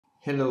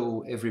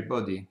Hello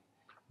everybody.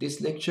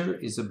 This lecture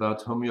is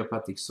about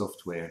homeopathic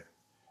software.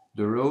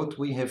 The road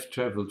we have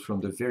traveled from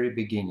the very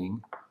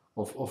beginning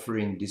of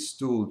offering this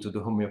tool to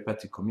the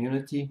homeopathic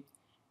community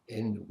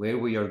and where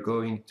we are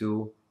going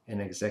to,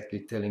 and exactly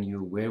telling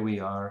you where we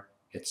are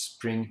at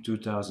spring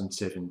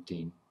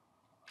 2017.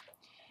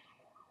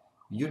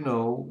 You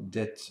know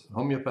that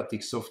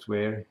homeopathic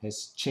software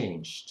has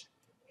changed,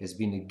 has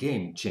been a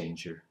game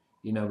changer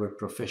in our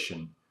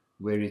profession,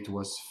 where it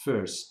was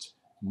first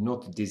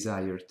not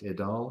desired at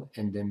all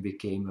and then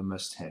became a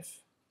must-have.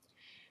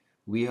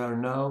 We are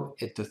now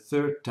at the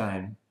third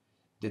time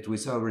that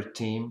with our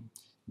team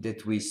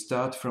that we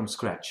start from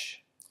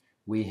scratch.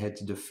 We had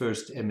the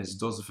first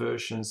MS-DOS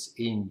versions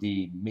in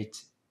the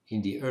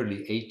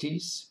early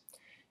 80s.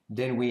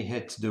 Then we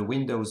had the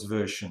Windows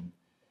version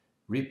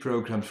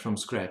reprogrammed from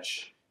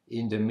scratch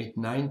in the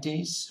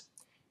mid-90s,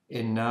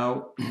 and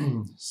now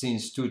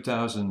since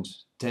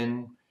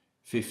 2010,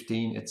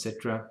 15,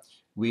 etc.,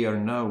 we are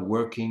now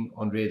working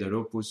on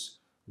RadarOpus,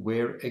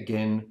 where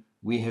again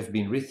we have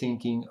been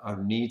rethinking our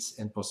needs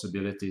and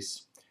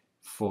possibilities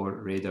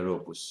for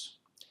RadarOpus.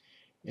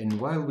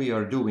 And while we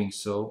are doing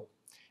so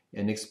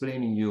and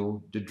explaining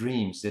you the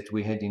dreams that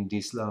we had in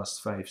these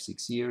last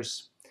 5-6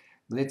 years,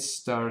 let's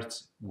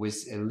start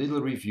with a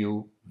little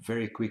review,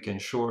 very quick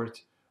and short,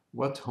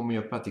 what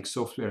homeopathic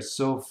software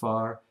so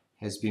far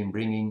has been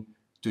bringing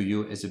to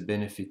you as a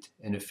benefit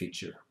and a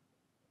feature.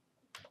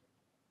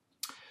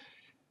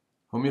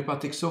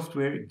 Homeopathic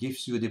software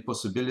gives you the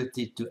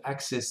possibility to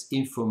access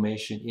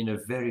information in a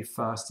very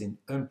fast and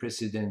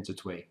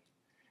unprecedented way.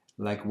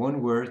 Like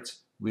one word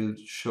will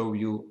show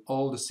you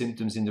all the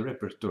symptoms in the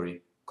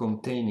repertory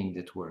containing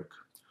that work.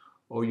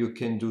 Or you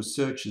can do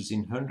searches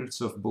in hundreds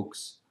of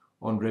books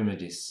on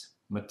remedies,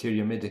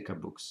 materia medica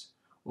books,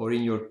 or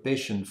in your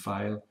patient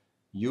file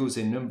use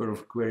a number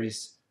of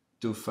queries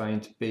to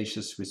find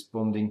patients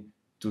responding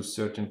to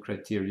certain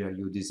criteria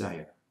you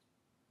desire.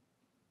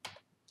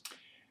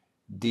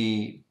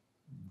 The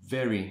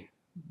very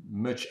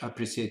much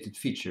appreciated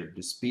feature,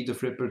 the speed of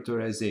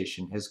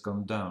repertorization, has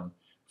gone down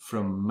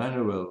from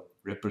manual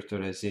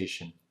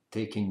repertorization,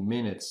 taking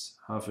minutes,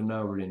 half an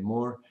hour and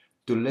more,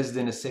 to less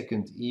than a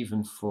second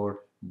even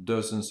for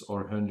dozens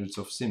or hundreds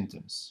of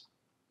symptoms.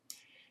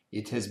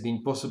 It has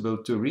been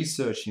possible to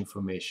research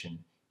information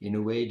in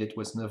a way that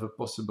was never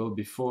possible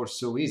before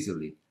so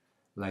easily.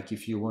 Like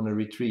if you want to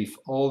retrieve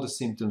all the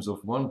symptoms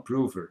of one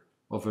prover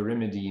of a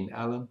remedy in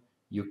Allen,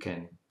 you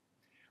can.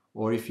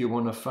 Or if you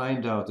want to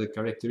find out the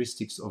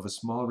characteristics of a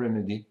small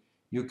remedy,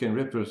 you can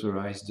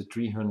repertorize the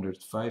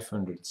 300,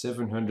 500,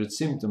 700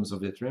 symptoms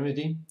of that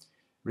remedy,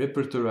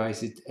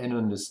 repertorize it and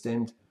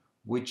understand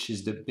which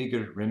is the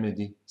bigger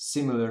remedy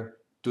similar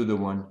to the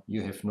one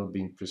you have not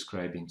been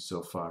prescribing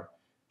so far,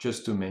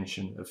 just to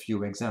mention a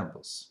few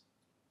examples.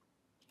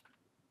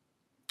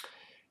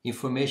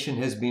 Information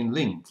has been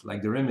linked,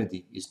 like the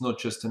remedy is not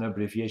just an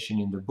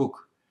abbreviation in the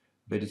book,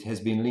 but it has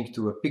been linked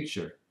to a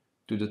picture,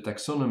 to the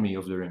taxonomy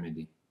of the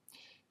remedy.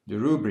 The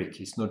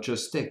rubric is not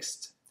just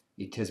text,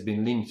 it has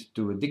been linked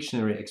to a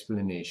dictionary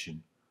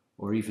explanation,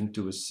 or even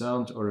to a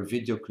sound or a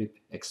video clip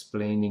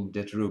explaining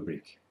that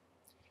rubric.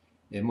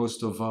 And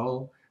most of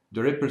all,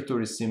 the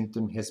repertory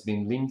symptom has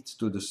been linked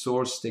to the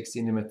source text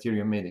in the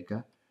materia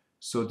medica,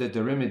 so that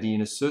the remedy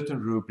in a certain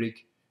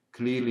rubric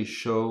clearly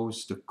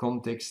shows the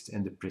context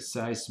and the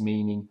precise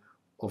meaning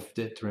of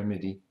that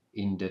remedy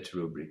in that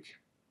rubric.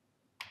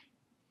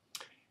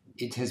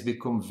 It has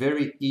become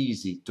very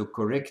easy to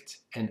correct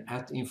and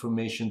add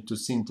information to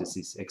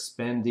synthesis,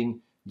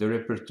 expanding the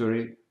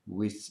repertory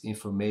with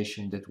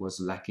information that was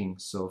lacking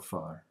so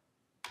far.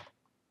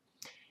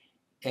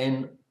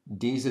 And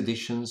these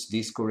additions,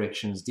 these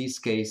corrections, these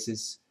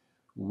cases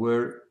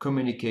were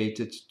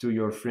communicated to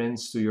your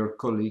friends, to your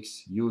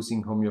colleagues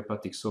using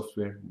homeopathic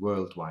software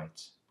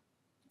worldwide.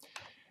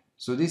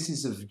 So this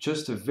is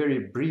just a very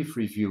brief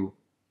review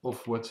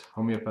of what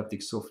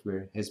homeopathic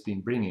software has been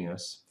bringing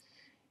us.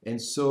 And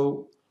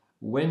so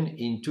when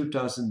in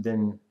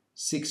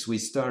 2006 we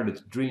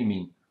started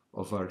dreaming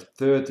of our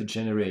third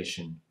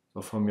generation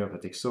of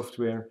homeopathic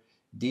software,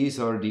 these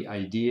are the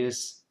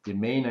ideas, the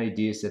main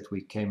ideas that we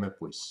came up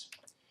with.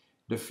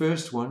 The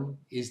first one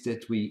is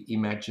that we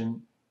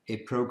imagine a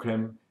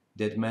program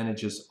that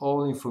manages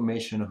all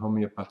information a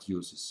homeopath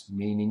uses,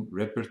 meaning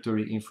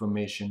repertory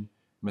information,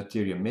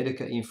 materia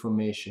medica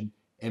information,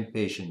 and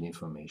patient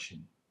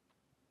information.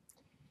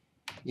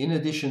 In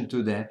addition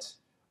to that,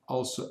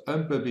 also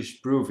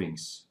unpublished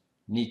provings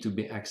need to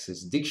be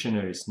accessed,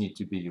 dictionaries need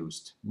to be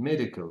used,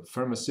 medical,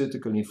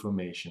 pharmaceutical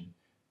information,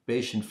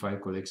 patient file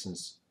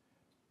collections,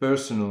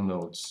 personal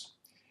notes,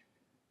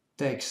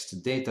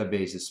 text,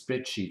 databases,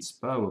 spreadsheets,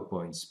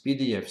 PowerPoints,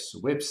 PDFs,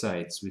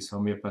 websites with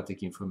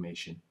homeopathic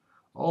information.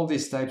 All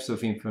these types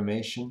of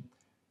information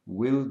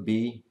will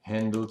be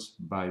handled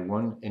by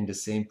one and the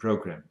same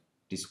program.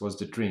 This was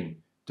the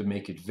dream, to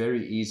make it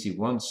very easy,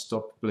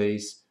 one-stop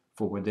place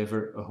for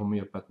whatever a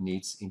homeopath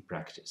needs in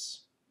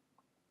practice.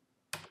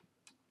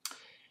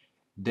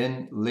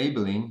 Then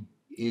labeling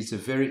is a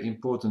very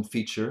important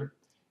feature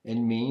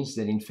and means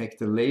that in fact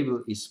the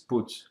label is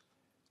put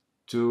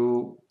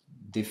to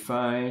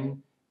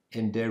define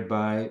and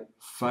thereby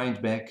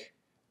find back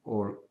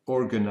or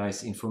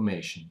organize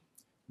information.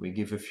 We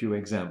give a few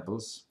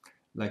examples,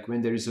 like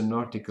when there is an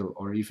article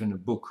or even a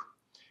book,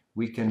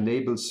 we can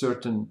label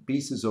certain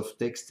pieces of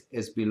text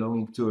as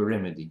belonging to a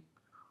remedy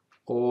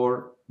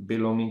or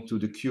belonging to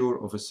the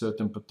cure of a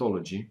certain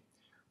pathology,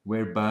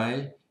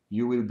 whereby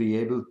you will be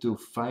able to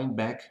find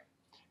back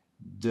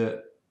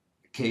the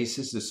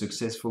cases, the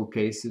successful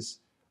cases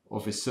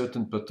of a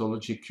certain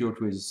pathology cured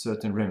with a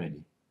certain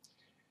remedy.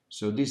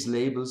 So these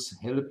labels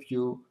help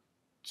you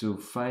to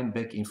find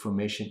back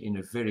information in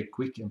a very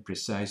quick and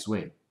precise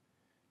way.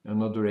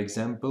 Another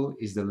example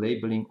is the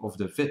labeling of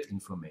the vet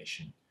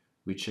information,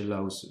 which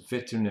allows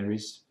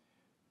veterinaries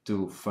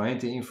to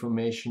find the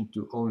information,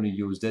 to only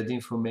use that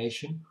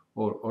information,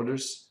 or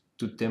others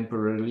to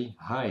temporarily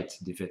hide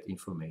the vet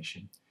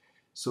information.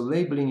 So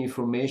labeling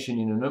information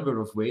in a number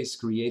of ways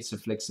creates a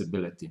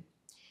flexibility.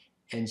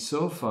 And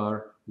so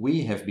far,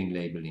 we have been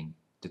labeling,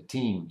 the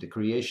team, the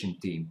creation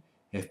team,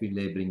 have been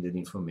labeling that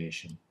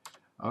information.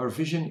 Our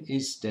vision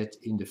is that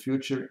in the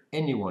future,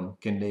 anyone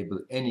can label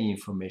any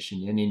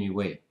information in any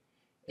way,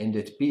 and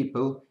that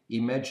people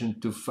imagine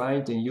to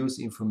find and use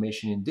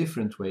information in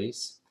different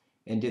ways,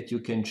 and that you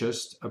can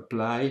just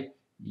apply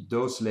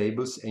those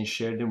labels and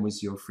share them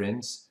with your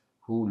friends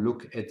who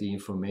look at the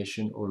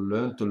information or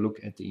learn to look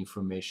at the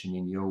information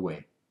in your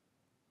way.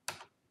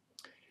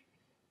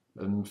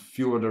 A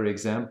few other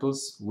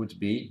examples would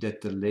be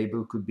that the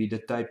label could be the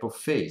type of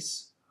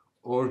face,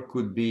 or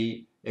could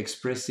be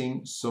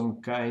expressing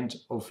some kind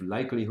of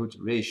likelihood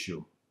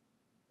ratio.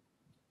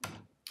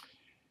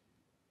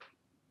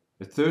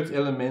 The third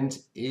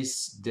element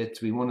is that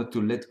we wanted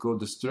to let go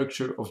the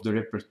structure of the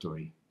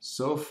repertory.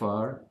 So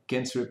far,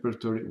 Kent's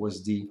repertory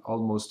was the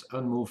almost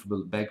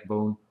unmovable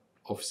backbone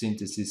of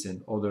synthesis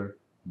and other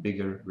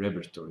bigger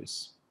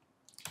repertories.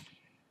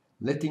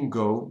 Letting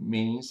go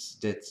means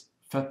that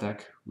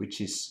FATAC, which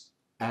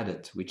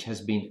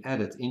has been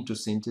added into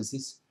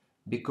synthesis,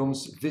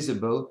 becomes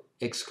visible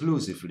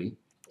exclusively,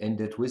 and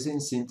that within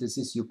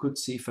synthesis you could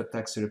see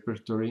FATAC's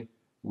repertory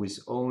with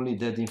only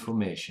that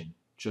information,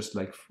 just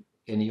like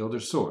any other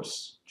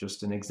source,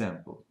 just an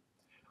example.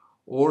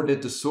 Or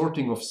that the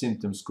sorting of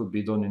symptoms could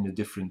be done in a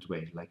different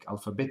way, like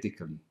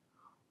alphabetically.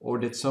 Or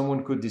that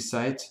someone could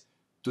decide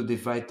to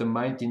divide the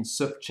mind in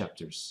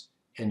subchapters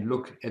and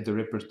look at the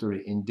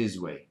repertory in this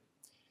way.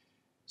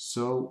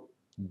 So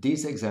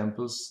these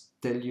examples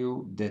tell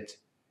you that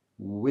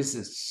with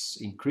this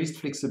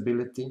increased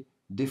flexibility,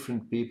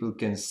 different people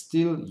can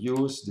still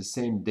use the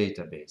same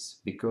database,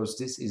 because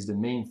this is the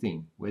main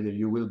thing. Whether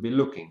you will be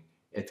looking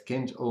at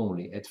Kent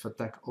only, at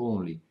FATAC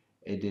only,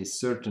 at a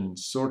certain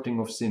sorting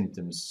of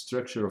symptoms,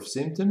 structure of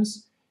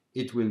symptoms,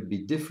 it will be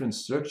different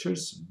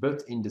structures,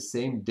 but in the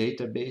same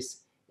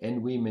database,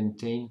 and we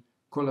maintain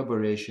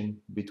collaboration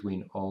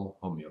between all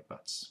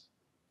homeopaths.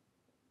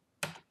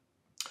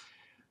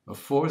 A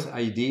fourth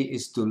idea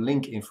is to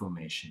link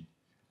information.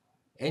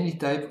 Any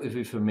type of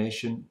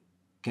information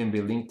can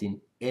be linked in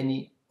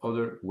any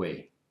other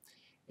way.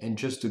 And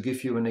just to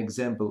give you an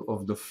example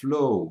of the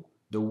flow,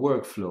 the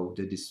workflow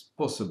that is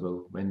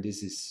possible when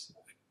this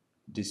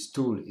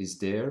tool is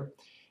there,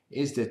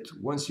 is that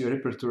once you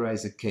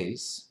repertorize a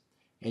case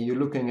and you're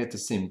looking at the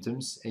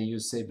symptoms and you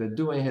say, but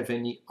do I have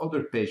any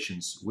other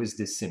patients with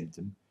this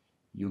symptom?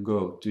 You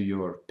go to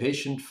your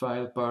patient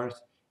file part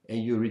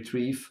and you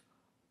retrieve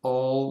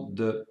all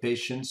the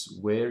patients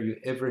where you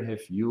ever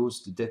have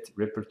used that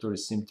repertory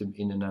symptom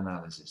in an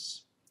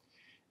analysis.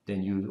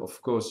 Then you,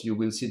 of course, you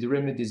will see the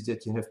remedies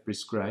that you have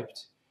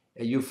prescribed,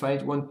 and you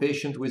find one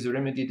patient with a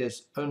remedy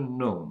that's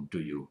unknown to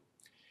you.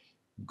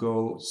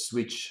 Go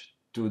switch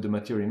to the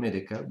Materia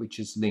Medica, which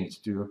is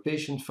linked to your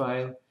patient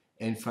file,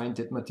 and find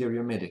that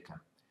Materia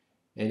Medica.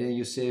 And then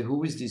you say,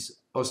 who is this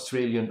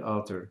Australian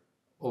author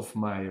of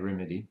my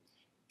remedy?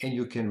 And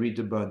you can read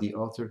about the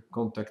author,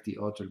 contact the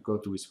author, go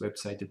to his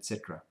website,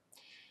 etc.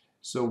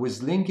 So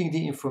with linking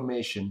the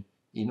information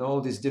in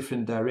all these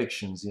different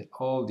directions, in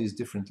all these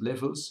different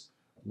levels,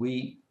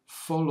 we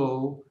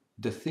follow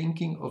the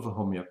thinking of a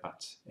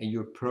homeopath, and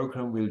your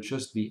program will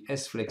just be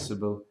as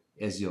flexible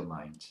as your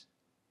mind.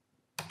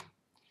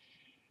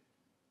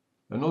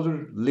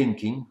 Another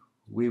linking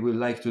we would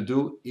like to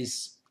do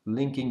is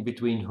linking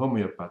between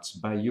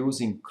homeopaths by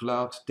using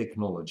cloud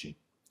technology.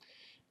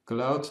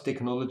 Cloud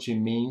technology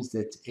means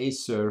that a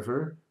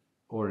server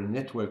or a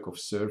network of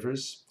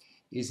servers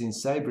is in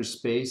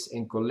cyberspace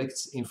and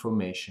collects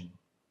information.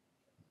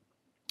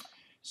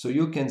 So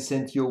you can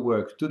send your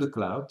work to the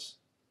cloud,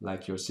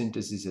 like your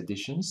synthesis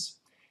editions,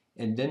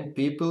 and then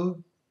people,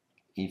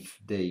 if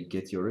they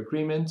get your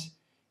agreement,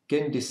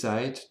 can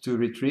decide to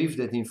retrieve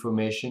that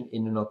information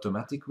in an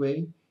automatic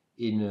way,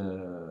 in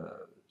a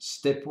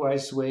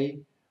stepwise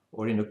way,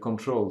 or in a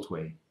controlled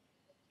way.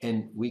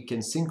 And we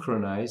can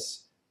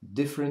synchronize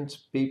different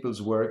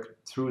people's work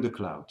through the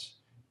cloud.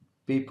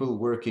 People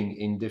working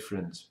in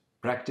different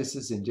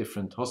practices, in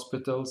different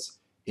hospitals,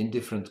 in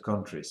different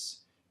countries,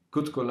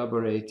 could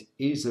collaborate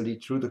easily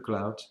through the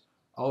cloud.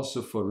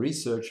 Also for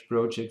research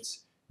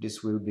projects,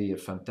 this will be a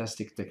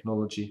fantastic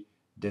technology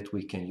that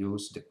we can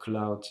use the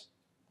cloud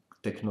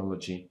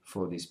technology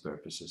for these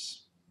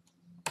purposes.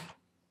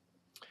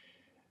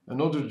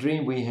 Another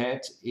dream we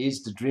had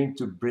is the dream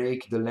to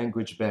break the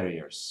language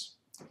barriers.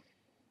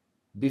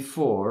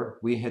 Before,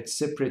 we had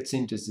separate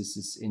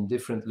syntheses in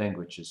different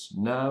languages.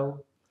 Now,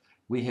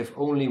 we have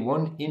only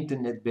one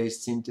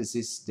internet-based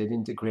synthesis that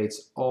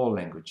integrates all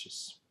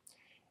languages,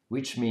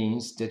 which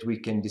means that we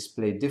can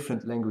display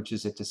different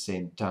languages at the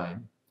same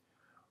time,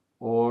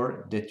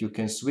 or that you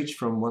can switch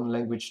from one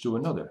language to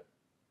another.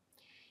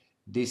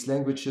 These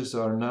languages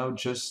are now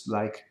just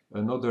like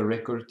another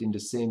record in the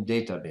same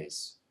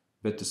database,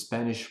 but the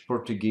Spanish,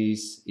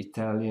 Portuguese,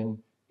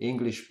 Italian,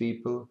 English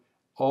people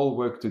all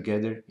work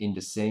together in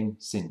the same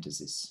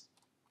synthesis.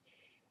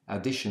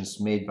 Additions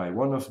made by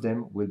one of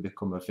them will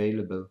become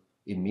available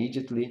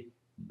immediately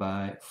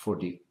for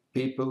the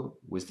people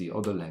with the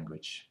other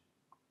language.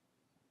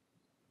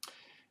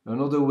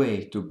 Another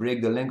way to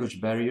break the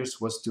language barriers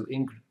was to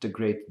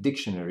integrate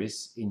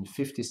dictionaries in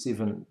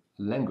 57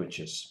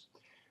 languages,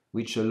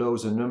 which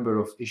allows a number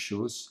of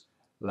issues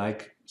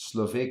like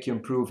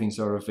Slovakian provings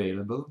are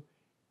available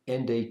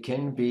and they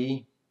can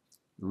be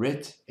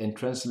read and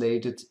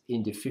translated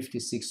in the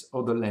 56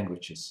 other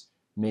languages,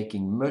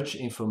 making much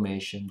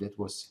information that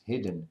was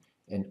hidden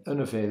and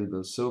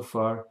unavailable so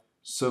far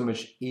so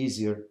much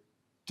easier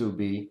to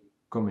be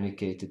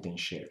communicated and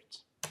shared.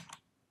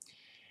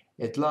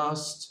 At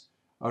last,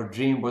 our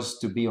dream was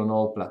to be on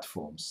all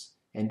platforms,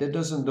 and that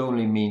doesn't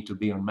only mean to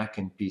be on Mac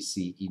and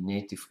PC in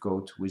native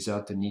code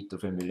without the need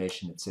of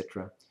emulation,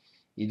 etc.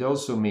 It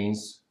also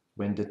means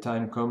when the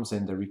time comes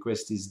and the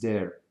request is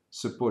there,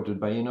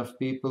 supported by enough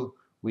people,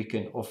 we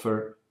can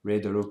offer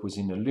RadarOpus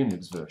in a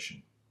Linux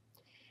version.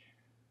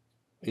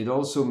 It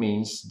also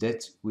means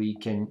that we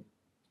can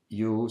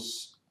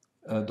use,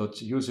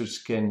 that users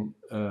can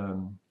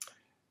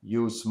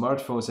use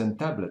smartphones and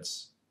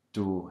tablets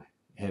to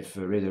have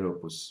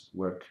RadarOpus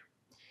work.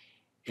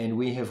 And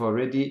we have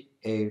already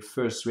a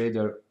first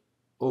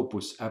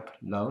RadarOpus app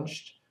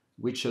launched,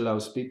 which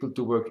allows people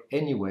to work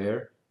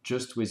anywhere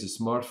just with a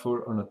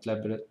smartphone or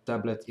a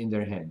tablet in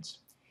their hands.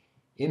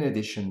 In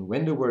addition,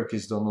 when the work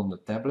is done on the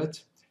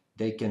tablet,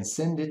 they can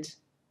send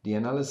the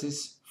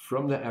analysis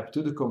from the app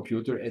to the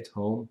computer at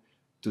home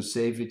to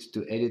save it,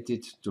 to edit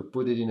it, to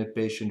put it in a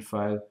patient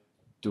file,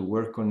 to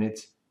work on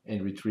it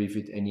and retrieve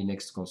it any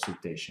next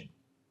consultation.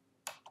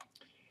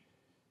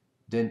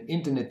 Then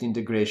internet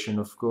integration,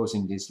 of course,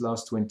 in these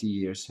last 20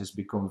 years has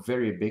become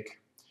very big.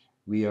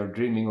 We are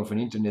dreaming of an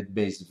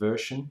internet-based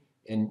version,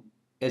 and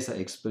as I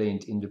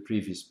explained in the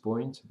previous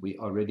point, we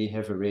already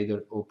have a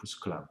RadarOpus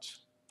cloud.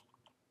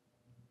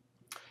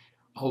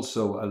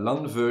 Also, a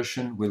LAN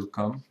version will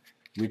come,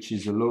 which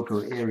is a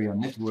local area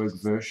network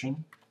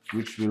version,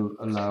 which will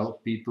allow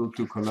people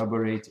to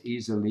collaborate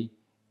easily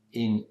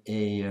in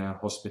a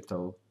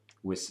hospital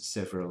with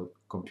several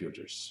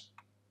computers.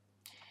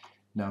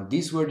 Now,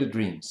 these were the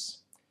dreams.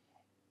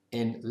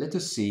 And let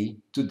us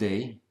see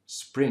today,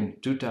 spring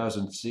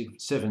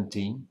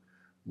 2017,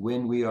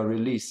 when we are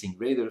releasing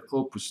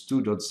RadarOpus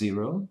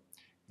 2.0,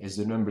 as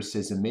the number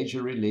says, a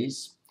major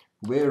release,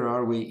 where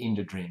are we in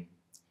the dream?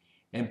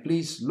 And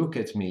please look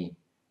at me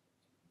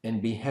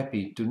and be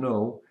happy to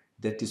know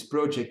that this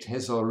project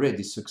has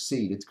already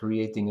succeeded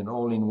creating an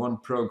all-in-one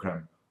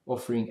program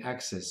offering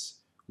access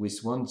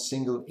with one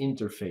single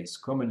interface,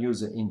 common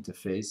user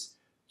interface,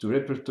 to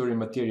repertory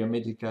materia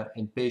medica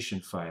and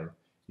patient file.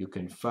 You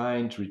can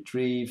find,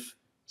 retrieve,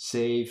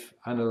 save,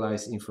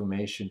 analyze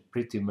information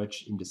pretty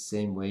much in the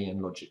same way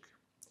and logic.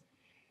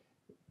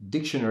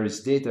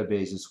 Dictionaries,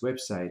 databases,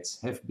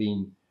 websites have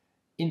been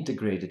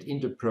integrated in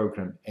the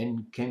program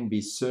and can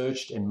be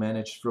searched and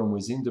managed from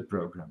within the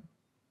program.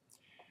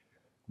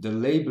 The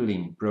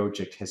labeling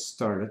project has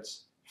started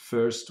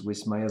first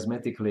with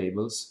miasmatic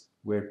labels,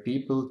 where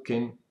people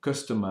can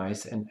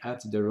customize and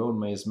add their own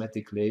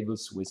miasmatic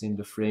labels within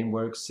the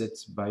framework set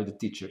by the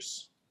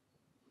teachers.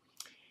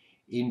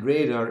 In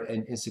Radar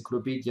and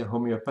Encyclopedia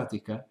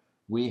Homeopathica,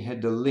 we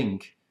had a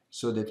link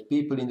so that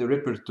people in the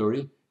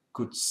repertory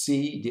could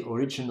see the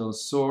original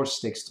source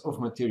text of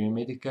materia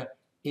medica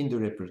in the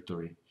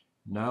repertory.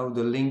 Now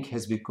the link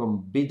has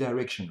become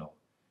bidirectional,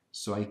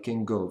 so I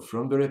can go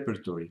from the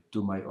repertory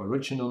to my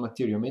original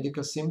materia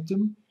medica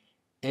symptom,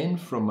 and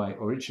from my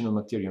original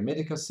materia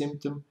medica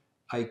symptom,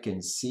 I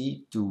can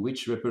see to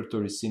which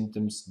repertory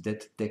symptoms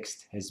that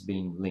text has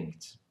been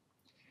linked.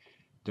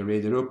 The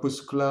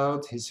RadarOpus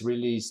Cloud is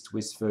released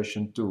with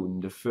version 2 in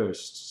the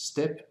first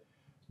step,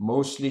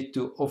 mostly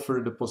to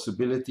offer the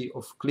possibility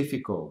of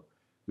Clifical,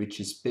 which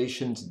is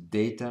patient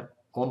data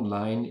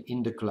online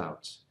in the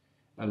cloud,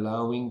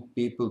 allowing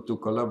people to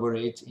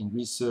collaborate in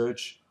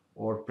research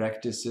or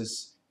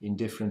practices in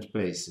different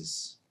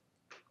places.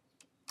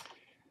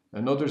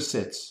 Another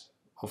set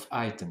of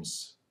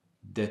items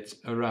that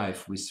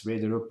arrive with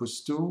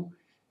RadarOpus 2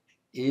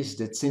 is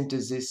that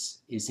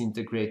synthesis is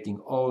integrating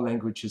all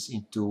languages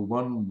into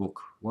one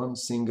book, one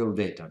single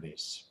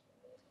database.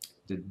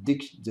 The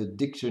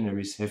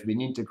dictionaries have been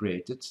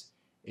integrated,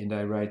 and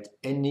I write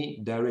any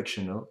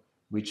directional,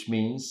 which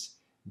means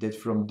that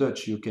from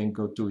Dutch you can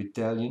go to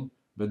Italian,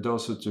 but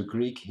also to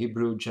Greek,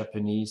 Hebrew,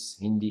 Japanese,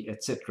 Hindi,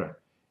 etc.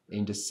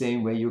 In the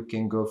same way you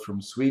can go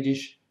from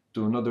Swedish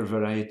to another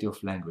variety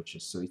of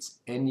languages, so it's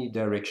any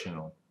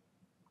directional.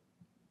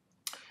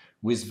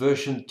 With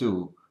version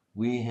 2,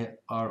 we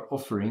are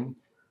offering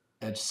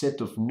a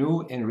set of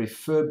new and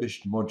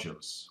refurbished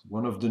modules.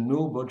 One of the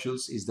new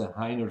modules is the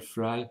Heiner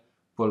Frey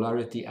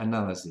Polarity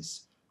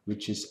analysis,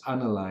 which is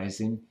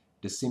analyzing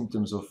the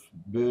symptoms of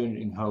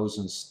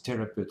Bönninghausen's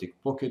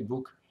therapeutic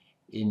pocketbook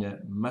in a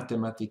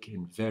mathematic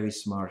and very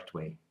smart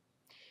way.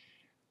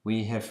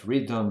 We have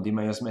redone the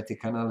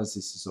miasmatic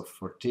analysis of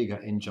Ortega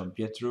and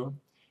Giampietro,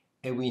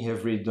 and we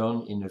have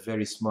redone in a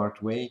very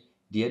smart way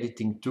the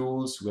editing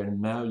tools where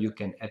now you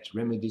can add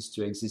remedies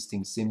to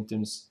existing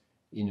symptoms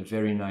in a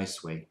very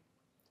nice way.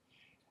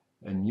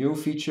 A new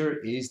feature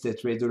is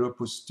that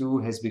RadarOpus 2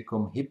 has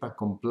become HIPAA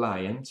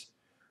compliant,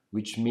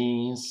 which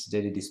means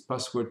that it is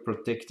password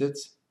protected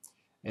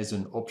as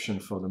an option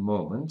for the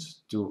moment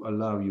to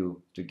allow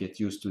you to get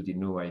used to the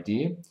new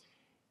idea,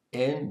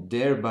 and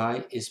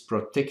thereby is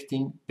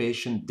protecting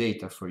patient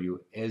data for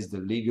you, as the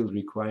legal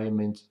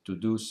requirement to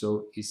do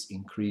so is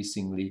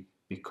increasingly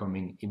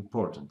becoming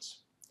important.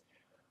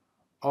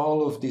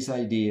 All of these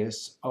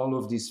ideas, all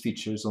of these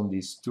features on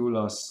these two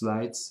last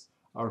slides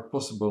are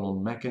possible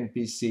on Mac and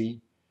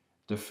PC.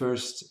 The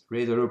first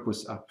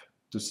RadarOpus app,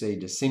 to say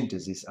the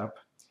synthesis app,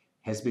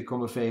 has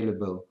become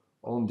available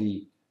on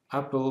the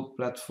Apple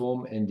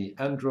platform and the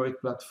Android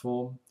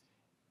platform,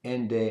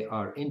 and they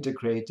are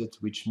integrated,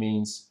 which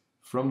means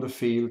from the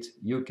field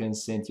you can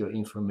send your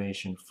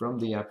information from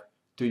the app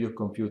to your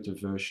computer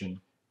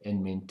version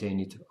and maintain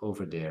it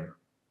over there.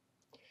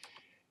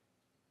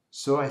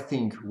 So I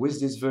think with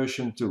this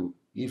version 2,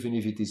 even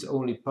if it is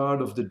only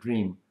part of the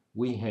dream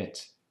we had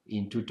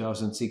in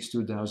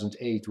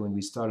 2006-2008 when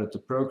we started the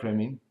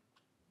programming,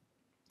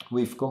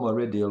 we've come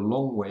already a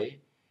long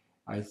way.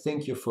 I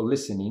thank you for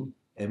listening,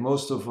 and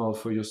most of all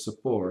for your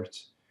support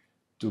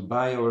to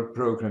buy our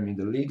program in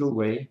the legal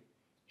way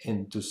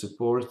and to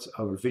support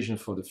our vision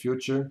for the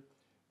future,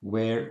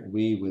 where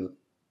we will,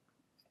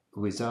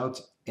 without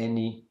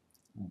any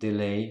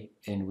delay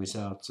and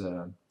without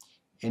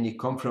any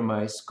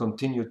compromise,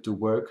 continue to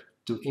work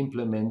to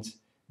implement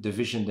the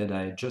vision that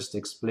I just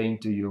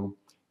explained to you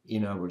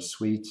in our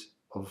suite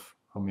of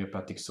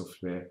homeopathic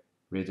software,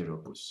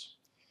 RadarOpus.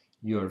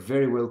 You are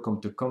very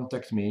welcome to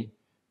contact me,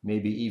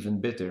 maybe even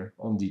better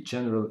on the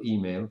general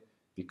email,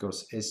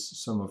 because as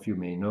some of you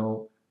may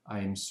know, I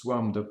am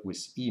swarmed up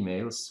with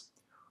emails.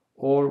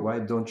 Or why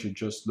don't you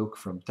just look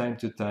from time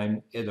to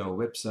time at our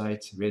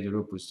website,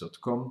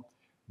 radaropus.com,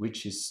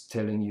 which is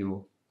telling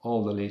you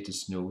all the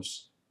latest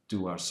news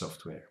to our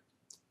software.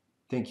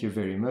 Thank you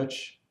very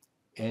much,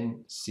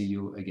 and see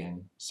you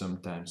again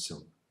sometime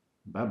soon.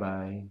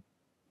 Bye-bye.